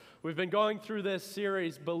We've been going through this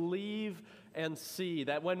series, Believe and See,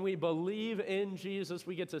 that when we believe in Jesus,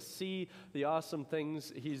 we get to see the awesome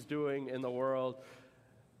things he's doing in the world.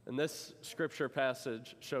 And this scripture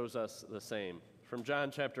passage shows us the same. From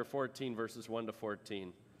John chapter 14, verses 1 to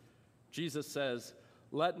 14. Jesus says,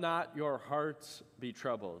 "Let not your hearts be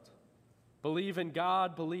troubled. Believe in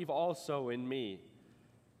God, believe also in me.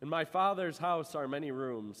 In my Father's house are many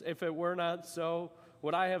rooms. If it were not so,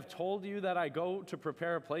 would I have told you that I go to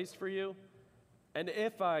prepare a place for you? And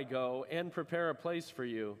if I go and prepare a place for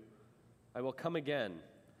you, I will come again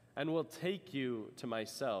and will take you to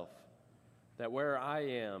myself, that where I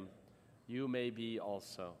am, you may be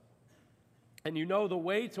also. And you know the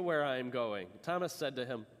way to where I am going." Thomas said to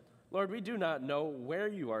him, "Lord, we do not know where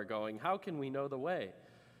you are going. How can we know the way?"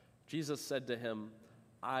 Jesus said to him,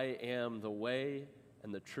 "I am the way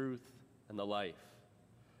and the truth and the life.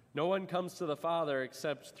 No one comes to the Father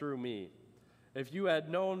except through me. If you had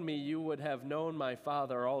known me, you would have known my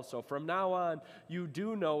Father also. From now on, you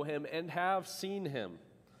do know him and have seen him."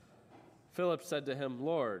 Philip said to him,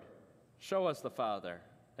 "Lord, show us the Father,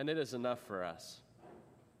 and it is enough for us."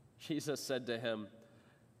 Jesus said to him,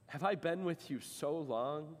 "Have I been with you so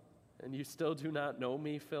long, and you still do not know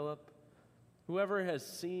me, Philip? Whoever has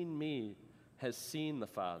seen me has seen the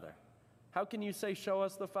Father. How can you say, 'Show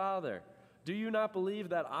us the Father'? Do you not believe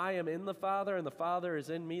that I am in the Father and the Father is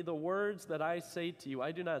in me? The words that I say to you,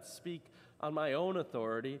 I do not speak on my own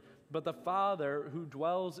authority, but the Father who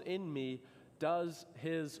dwells in me does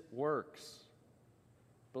his works.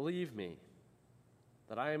 Believe me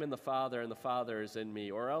that I am in the Father and the Father is in me,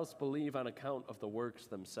 or else believe on account of the works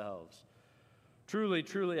themselves. Truly,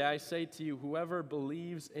 truly, I say to you, whoever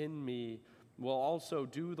believes in me will also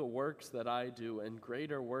do the works that I do, and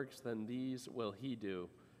greater works than these will he do,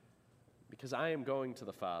 because I am going to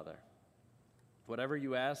the Father. Whatever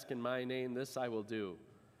you ask in my name, this I will do,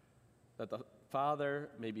 that the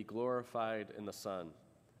Father may be glorified in the Son.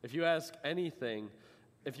 If you ask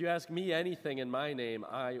me anything in my name,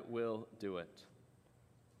 I will do it."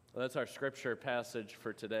 Well, that's our scripture passage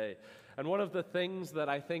for today. And one of the things that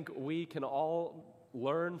I think we can all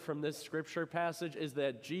learn from this scripture passage is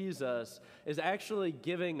that Jesus is actually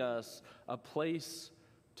giving us a place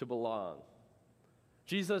to belong.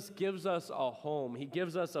 Jesus gives us a home. He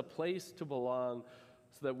gives us a place to belong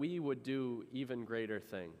so that we would do even greater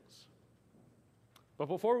things. But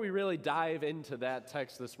before we really dive into that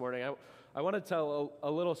text this morning, I want to tell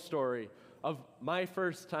a little story of my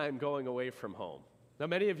first time going away from home. Now,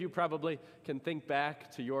 many of you probably can think back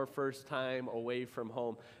to your first time away from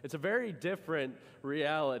home. It's a very different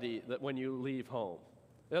reality that when you leave home.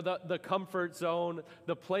 The comfort zone,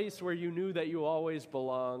 the place where you knew that you always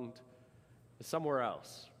belonged, somewhere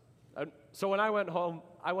else. So when I went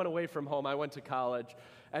away from home, I went to college,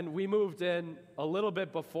 and we moved in a little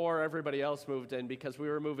bit before everybody else moved in because we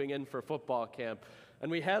were moving in for football camp. And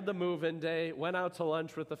we had the move-in day, went out to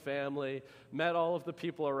lunch with the family, met all of the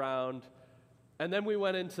people around, and then we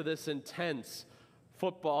went into this intense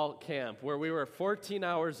football camp where we were 14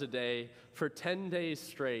 hours a day for 10 days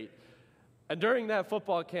straight. And during that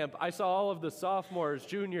football camp, I saw all of the sophomores,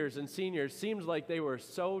 juniors, and seniors. Seemed like they were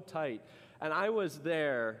so tight. And I was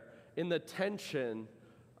there in the tension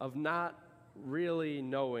of not really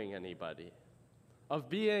knowing anybody, of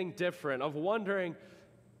being different, of wondering,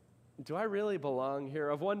 do I really belong here?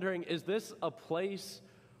 Of wondering, is this a place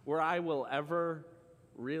where I will ever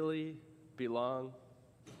really belong?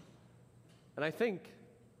 And I think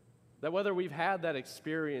that whether we've had that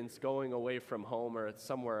experience going away from home or it's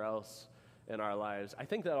somewhere else in our lives, I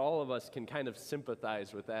think that all of us can kind of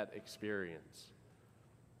sympathize with that experience.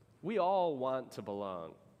 We all want to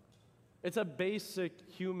belong. It's a basic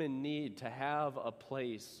human need to have a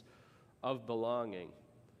place of belonging.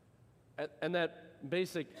 And that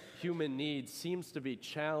basic human need seems to be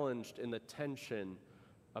challenged in the tension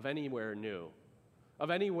of anywhere new, of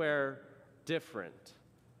anywhere different.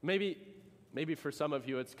 Maybe for some of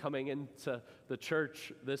you it's coming into the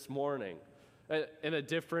church this morning in a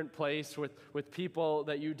different place with people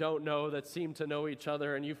that you don't know that seem to know each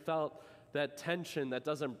other, and you felt that tension that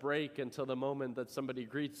doesn't break until the moment that somebody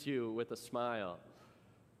greets you with a smile.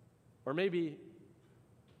 Or maybe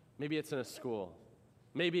it's in a school.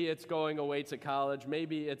 Maybe it's going away to college.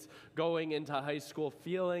 Maybe it's going into high school,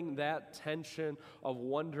 feeling that tension of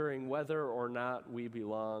wondering whether or not we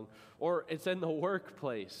belong. Or it's in the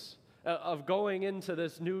workplace, of going into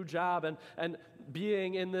this new job and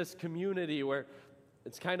being in this community where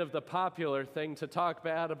it's kind of the popular thing to talk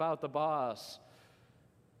bad about the boss.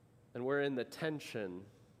 And we're in the tension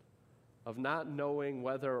of not knowing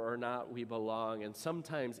whether or not we belong, and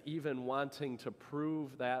sometimes even wanting to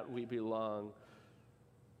prove that we belong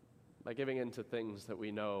by giving in to things that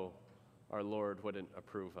we know our Lord wouldn't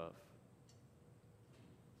approve of.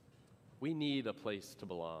 We need a place to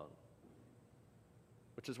belong,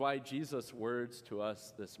 which is why Jesus' words to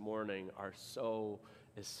us this morning are so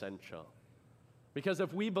essential. Because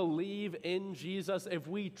if we believe in Jesus, if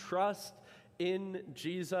we trust in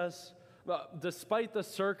Jesus, despite the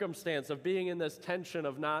circumstance of being in this tension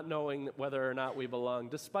of not knowing whether or not we belong,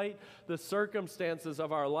 despite the circumstances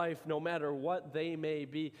of our life, no matter what they may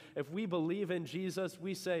be, if we believe in Jesus,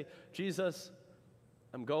 we say, Jesus,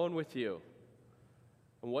 I'm going with you,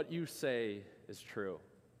 and what you say is true.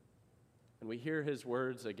 And we hear his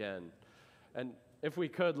words again. And if we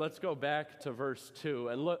could, let's go back to verse 2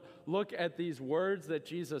 and look at these words that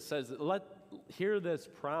Jesus says. Hear this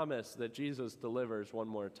promise that Jesus delivers one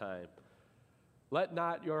more time. Let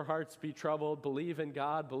not your hearts be troubled. Believe in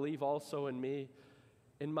God. Believe also in me.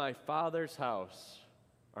 In my Father's house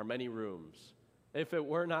are many rooms. If it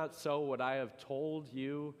were not so, would I have told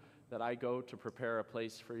you that I go to prepare a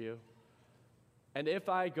place for you? And if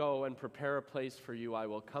I go and prepare a place for you, I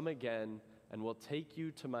will come again and will take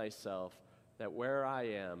you to myself, that where I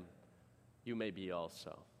am, you may be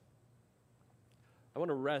also. I want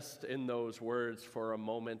to rest in those words for a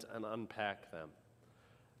moment and unpack them.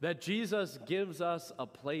 That Jesus gives us a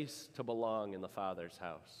place to belong in the Father's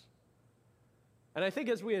house. And I think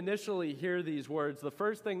as we initially hear these words, the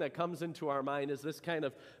first thing that comes into our mind is this kind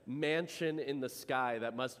of mansion in the sky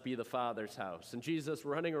that must be the Father's house. And Jesus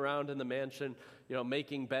running around in the mansion,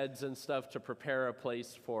 making beds and stuff to prepare a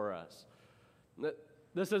place for us.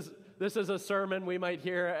 This is a sermon we might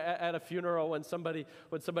hear at a funeral when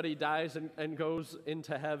somebody dies and goes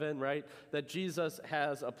into heaven, right? That Jesus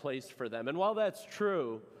has a place for them. And while that's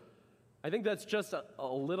true, I think that's just a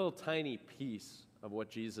little tiny piece of what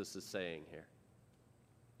Jesus is saying here.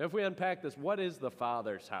 If we unpack this, what is the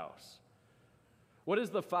Father's house? What is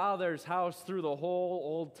the Father's house through the whole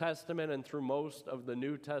Old Testament and through most of the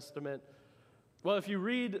New Testament? Well, if you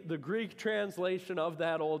read the Greek translation of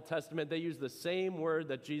that Old Testament, they use the same word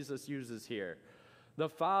that Jesus uses here. The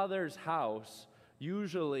Father's house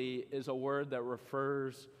usually is a word that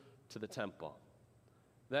refers to the temple.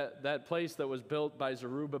 That place that was built by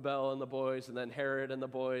Zerubbabel and the boys, and then Herod and the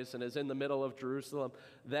boys, and is in the middle of Jerusalem,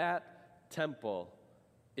 that temple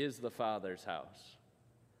is the Father's house.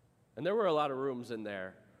 And there were a lot of rooms in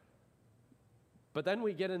there. But then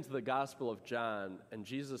we get into the Gospel of John, and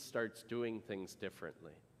Jesus starts doing things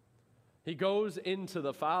differently. He goes into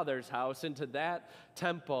the Father's house, into that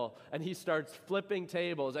temple, and he starts flipping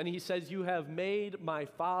tables, and he says, you have made my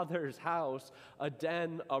Father's house a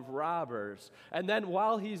den of robbers. And then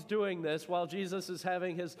while he's doing this, while Jesus is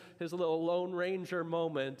having his little Lone Ranger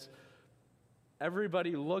moment,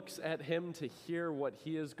 everybody looks at him to hear what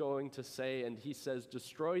he is going to say, and he says,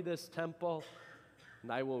 destroy this temple,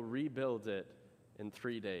 and I will rebuild it in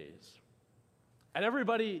 3 days. And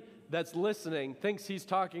everybody that's listening thinks he's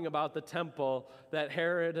talking about the temple that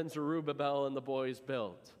Herod and Zerubbabel and the boys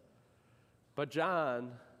built. But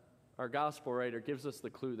John, our gospel writer, gives us the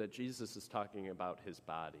clue that Jesus is talking about his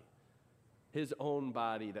body, his own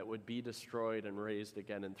body that would be destroyed and raised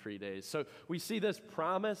again in 3 days. So we see this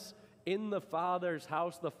promise in the Father's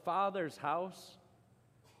house. The Father's house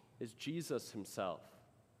is Jesus himself.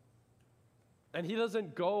 And he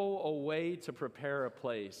doesn't go away to prepare a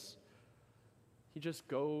place. He just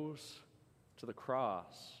goes to the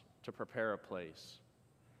cross to prepare a place.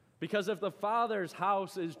 Because if the Father's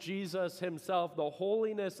house is Jesus himself, the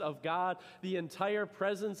holiness of God, the entire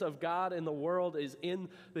presence of God in the world is in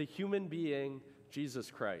the human being, Jesus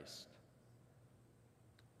Christ.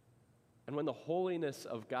 And when the holiness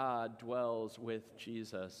of God dwells with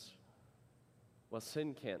Jesus, well,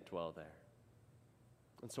 sin can't dwell there.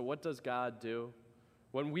 And so what does God do?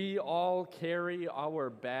 When we all carry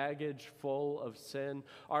our baggage full of sin,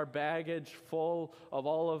 our baggage full of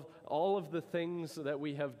all of the things that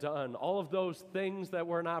we have done, all of those things that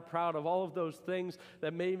we're not proud of, all of those things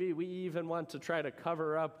that maybe we even want to try to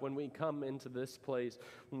cover up when we come into this place,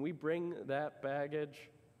 when we bring that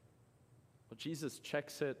baggage, well, Jesus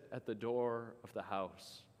checks it at the door of the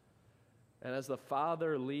house. And as the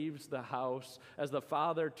Father leaves the house, as the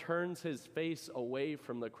Father turns his face away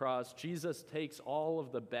from the cross, Jesus takes all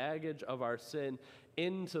of the baggage of our sin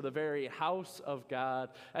into the very house of God.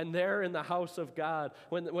 And there in the house of God,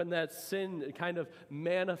 when that sin kind of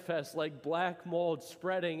manifests like black mold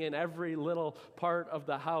spreading in every little part of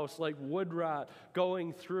the house, like wood rot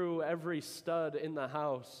going through every stud in the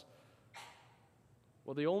house,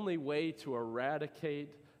 well, the only way to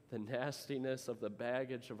eradicate the nastiness of the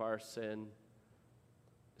baggage of our sin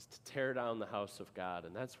is to tear down the house of God.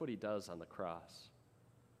 And that's what he does on the cross.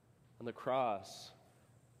 On the cross,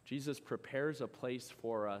 Jesus prepares a place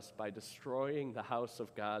for us by destroying the house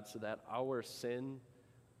of God so that our sin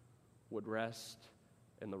would rest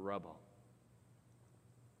in the rubble.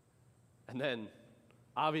 And then,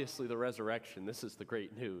 obviously, the resurrection. This is the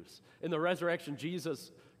great news. In the resurrection,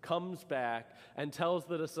 Jesus comes back and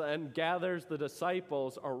gathers the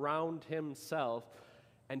disciples around himself,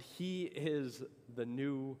 and he is the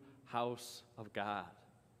new house of God.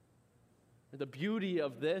 The beauty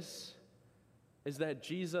of this is that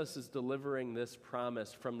Jesus is delivering this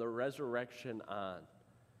promise from the resurrection on.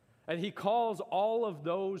 And he calls all of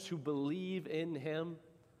those who believe in him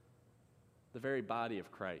the very body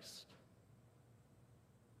of Christ.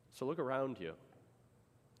 So look around you.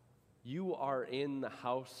 You are in the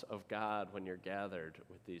house of God when you're gathered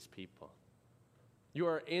with these people. You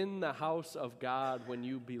are in the house of God when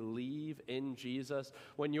you believe in Jesus.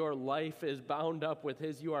 When your life is bound up with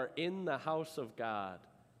his, you are in the house of God.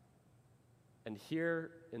 And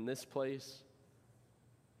here in this place,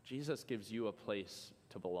 Jesus gives you a place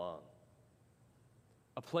to belong.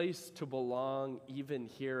 A place to belong even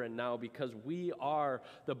here and now, because we are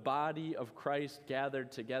the body of Christ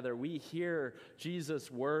gathered together. We hear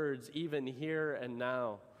Jesus' words even here and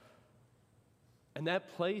now. And that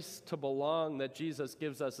place to belong that Jesus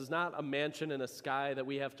gives us is not a mansion in a sky that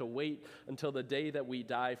we have to wait until the day that we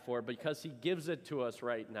die for, because he gives it to us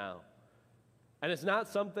right now. And it's not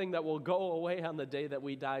something that will go away on the day that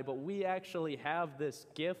we die, but we actually have this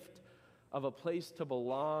gift of a place to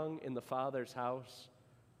belong in the Father's house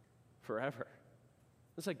forever.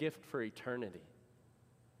 It's a gift for eternity.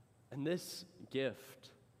 And this gift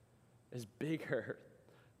is bigger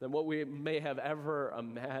than what we may have ever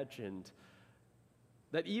imagined.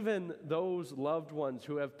 That even those loved ones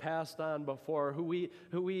who have passed on before, who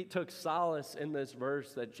we took solace in this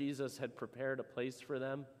verse that Jesus had prepared a place for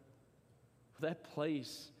them, that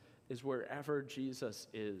place is wherever Jesus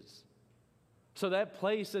is. So that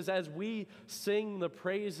place is as we sing the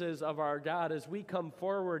praises of our God, as we come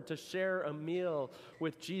forward to share a meal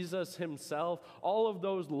with Jesus himself, all of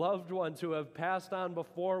those loved ones who have passed on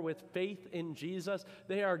before with faith in Jesus,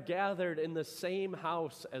 they are gathered in the same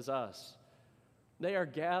house as us. They are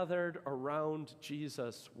gathered around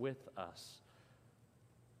Jesus with us.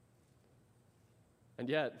 And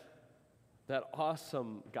yet, that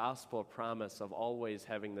awesome gospel promise of always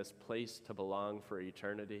having this place to belong for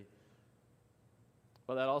eternity,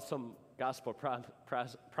 well, that awesome gospel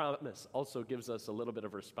promise also gives us a little bit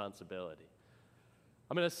of responsibility.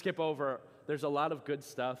 I'm going to skip over. There's a lot of good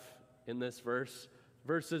stuff in this verse.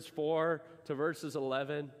 Verses 4 to verses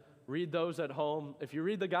 11. Read those at home. If you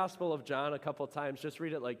read the Gospel of John a couple times, just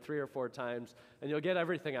read it like 3 or 4 times, and you'll get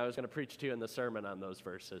everything I was going to preach to you in the sermon on those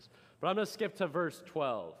verses. But I'm going to skip to verse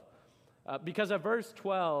 12. Because at verse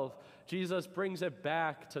 12, Jesus brings it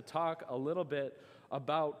back to talk a little bit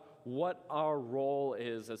about what our role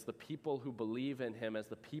is as the people who believe in him, as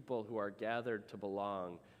the people who are gathered to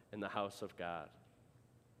belong in the house of God.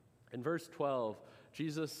 In verse 12,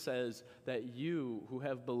 Jesus says that you who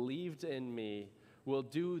have believed in me will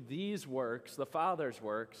do these works, the Father's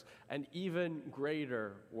works, and even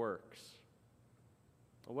greater works.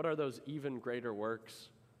 What are those even greater works?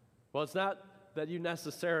 Well, it's not that you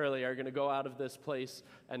necessarily are going to go out of this place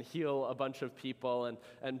and heal a bunch of people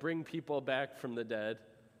and bring people back from the dead.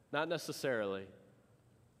 Not necessarily.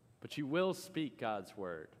 But you will speak God's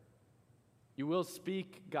word. You will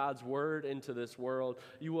speak God's word into this world.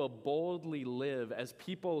 You will boldly live as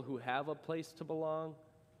people who have a place to belong.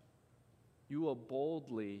 You will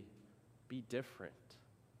boldly be different.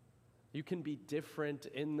 You can be different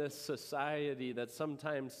in this society that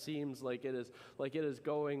sometimes seems like it is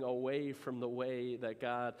going away from the way that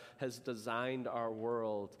God has designed our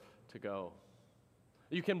world to go.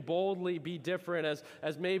 You can boldly be different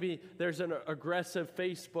as maybe there's an aggressive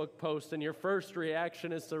Facebook post and your first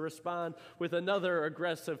reaction is to respond with another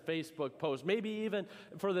aggressive Facebook post, maybe even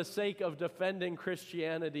for the sake of defending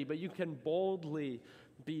Christianity, but you can boldly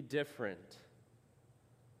be different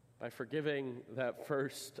by forgiving that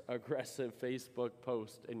first aggressive Facebook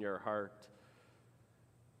post in your heart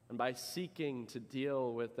and by seeking to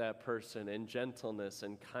deal with that person in gentleness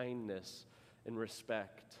and kindness and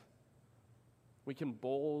respect. We can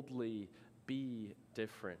boldly be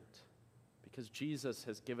different because Jesus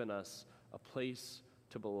has given us a place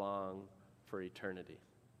to belong for eternity.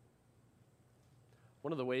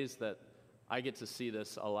 One of the ways that I get to see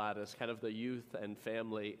this a lot as kind of the youth and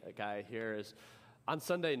family guy here is on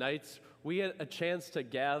Sunday nights, we get a chance to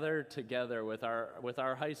gather together with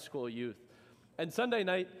our high school youth. And Sunday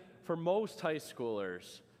night, for most high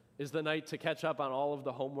schoolers, is the night to catch up on all of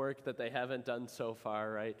the homework that they haven't done so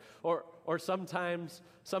far, right? Or sometimes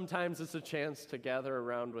it's a chance to gather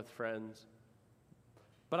around with friends.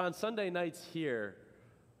 But on Sunday nights here,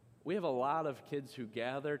 we have a lot of kids who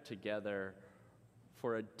gather together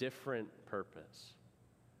for a different purpose.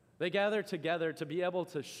 They gather together to be able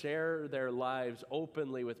to share their lives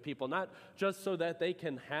openly with people, not just so that they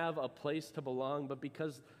can have a place to belong, but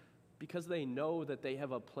because they know that they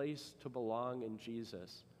have a place to belong in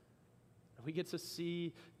Jesus. We get to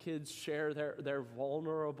see kids share their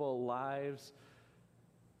vulnerable lives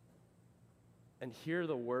and hear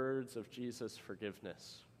the words of Jesus'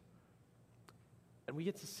 forgiveness. And we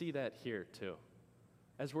get to see that here too.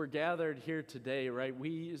 As we're gathered here today, right,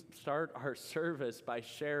 we start our service by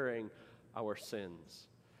sharing our sins,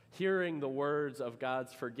 hearing the words of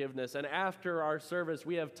God's forgiveness. And after our service,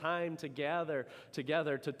 we have time to gather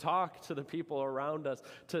together, to talk to the people around us,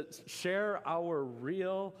 to share our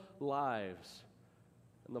real lives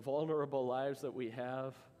and the vulnerable lives that we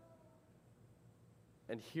have,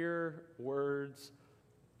 and hear words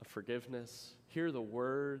of forgiveness, hear the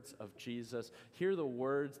words of Jesus, hear the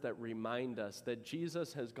words that remind us that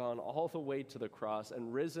Jesus has gone all the way to the cross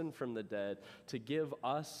and risen from the dead to give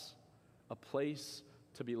us a place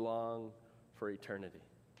to belong for eternity.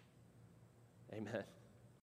 Amen.